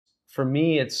for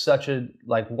me, it's such a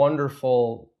like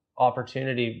wonderful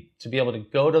opportunity to be able to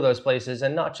go to those places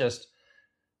and not just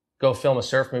go film a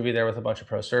surf movie there with a bunch of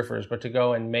pro surfers, but to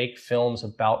go and make films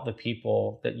about the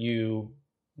people that you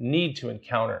need to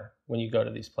encounter when you go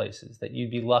to these places, that you'd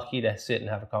be lucky to sit and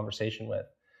have a conversation with,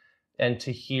 and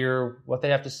to hear what they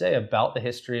have to say about the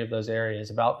history of those areas,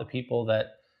 about the people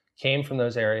that came from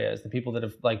those areas, the people that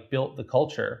have like built the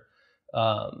culture.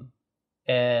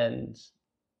 And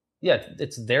yeah,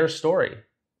 it's their story.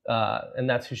 And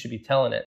that's who should be telling it.